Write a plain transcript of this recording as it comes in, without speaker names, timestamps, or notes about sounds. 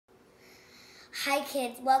Hi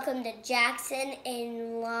kids, welcome to Jackson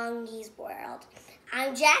and Longey's world.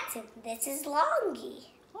 I'm Jackson, this is Longey.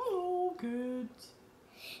 Hello kids.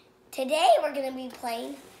 Today we're going to be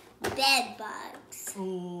playing bed bugs.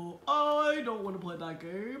 Oh, I don't want to play that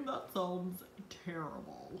game. That sounds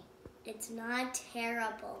terrible. It's not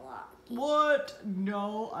terrible, Longey. What?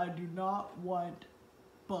 No, I do not want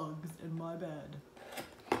bugs in my bed.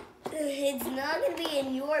 It's not going to be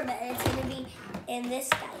in your bed, it's going to be in this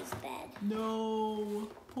guy's bed. No,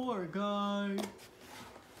 poor guy.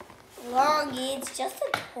 Longey, it's just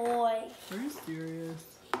a toy. Are you serious?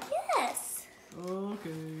 Yes.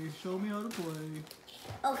 Okay, show me how to play.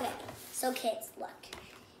 Okay, so kids, look.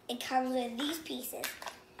 It comes with these pieces.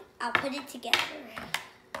 I'll put it together.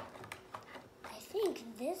 I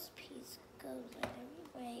think this piece goes there.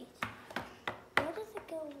 Wait. Where does it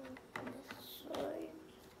go on this side?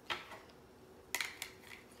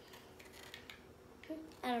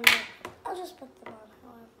 I don't know. I'll just put them on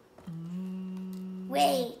however.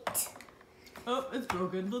 Wait. Oh, it's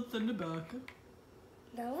broken. Let's send it back.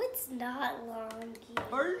 No, it's not, Longey.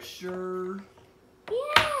 Are you sure?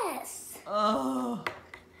 Yes. I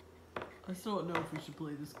still don't know if we should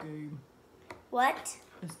play this game. What?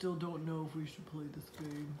 I still don't know if we should play this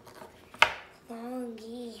game.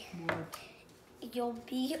 Longey. What? You'll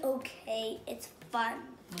be okay. It's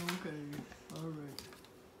fun. Okay. Alright.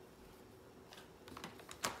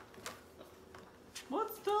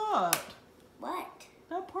 What's that? What?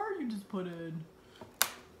 That part you just put in.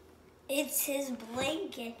 It's his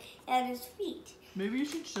blanket and his feet. Maybe you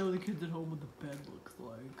should show the kids at home what the bed looks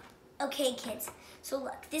like. Okay, kids. So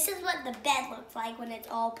look, this is what the bed looks like when it's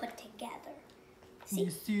all put together. See? You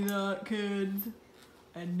see that, kids?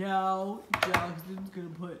 And now Jackson's gonna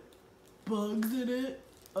put bugs in it.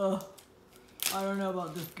 I don't know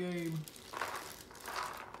about this game.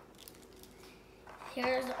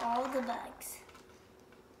 Here's all the bugs.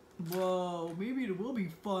 Whoa, maybe it will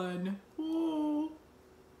be fun. Ooh.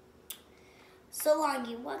 So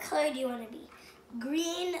Longey, what color do you want to be?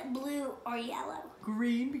 Green, blue, or yellow?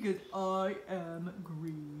 Green, because I am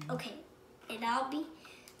green. Okay, and I'll be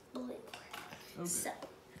blue. Okay.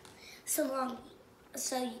 So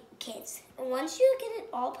Longey, kids, once you get it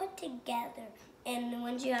all put together, and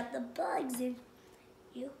once you have the bugs in,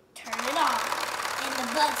 you turn it off, and the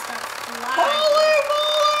bugs start flying. Holy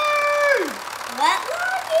moly! What, Longey?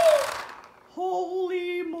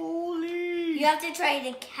 Holy moly! You have to try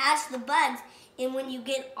to catch the bugs, and when you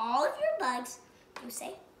get all of your bugs, you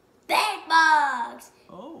say, bed bugs!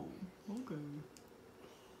 Oh, okay.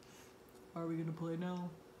 Are we gonna play now?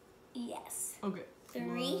 Yes. Okay. 3,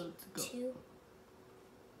 let's go. 2,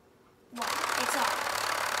 1. It's on.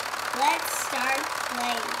 Let's start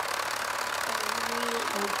playing. 3,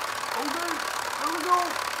 Okay, there we go.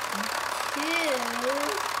 2,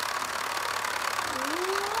 1.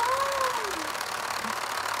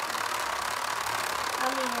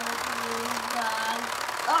 I'm gonna green bug.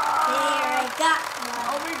 There, I got one.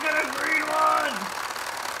 Help me get a green one!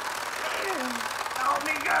 Help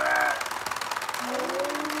me get it!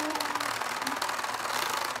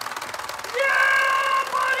 Yeah,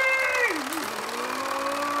 buddy!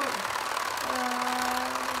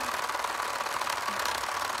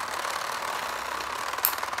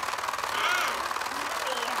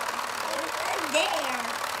 There.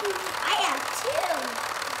 I have 2.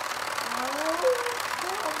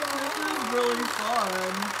 This is really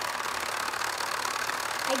fun.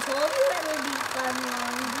 I told you it would be fun,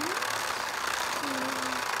 Longey.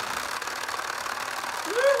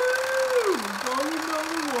 Woohoo! Got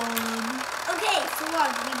another one. Okay, so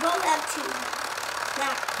Longey, we both have 2.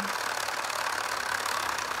 Now,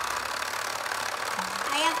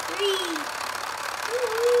 I have 3.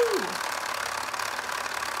 Woohoo!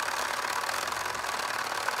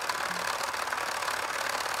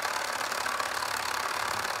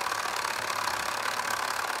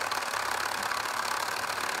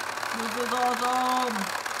 This is awesome!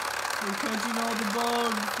 We're catching all the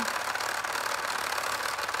bugs.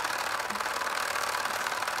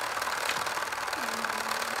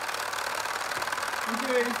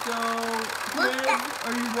 Okay, so kids,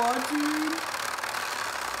 are you watching?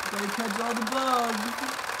 Gotta catch all the bugs.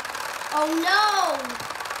 Oh no!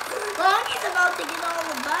 Longey's about to get all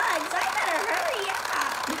the bugs. I better hurry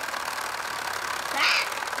up. There.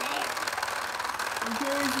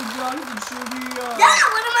 Okay, so Johnson, should we Yeah,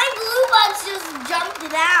 one of my blue bugs just jumped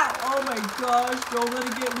it out. Oh my gosh, don't let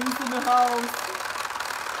it get loose in the house.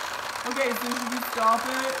 Okay, so should we stop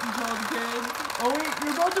it and tell the kids? Oh wait,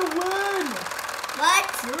 you're about to win! What?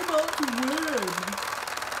 You're about to win!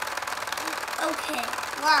 Okay,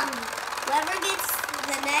 Longey, whoever gets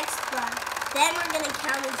the next bug, then we're going to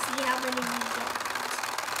count and see how many we get.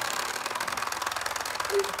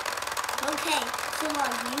 So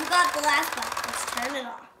Longey, you got the last button. Let's turn it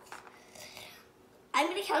off. I'm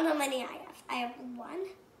gonna count how many I have. I have 1,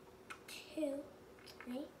 2,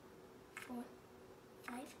 3, 4,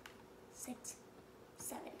 5, 6,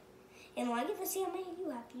 7. And Longey, let's see how many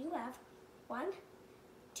you have. You have 1,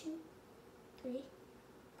 2, 3,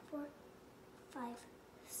 4, 5,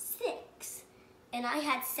 6. And I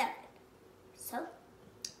had 7.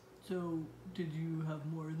 So, did you have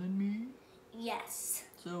more than me? Yes.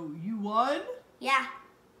 So, you won? Yeah.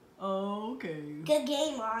 Oh, okay. Good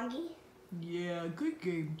game, Longey. Yeah, good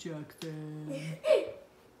game, Jackson.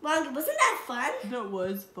 Longey, wasn't that fun? That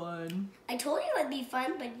was fun. I told you it'd be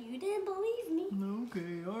fun, but you didn't believe me.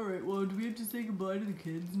 Okay, alright. Well, do we have to say goodbye to the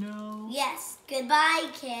kids now? Yes. Goodbye,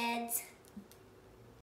 kids.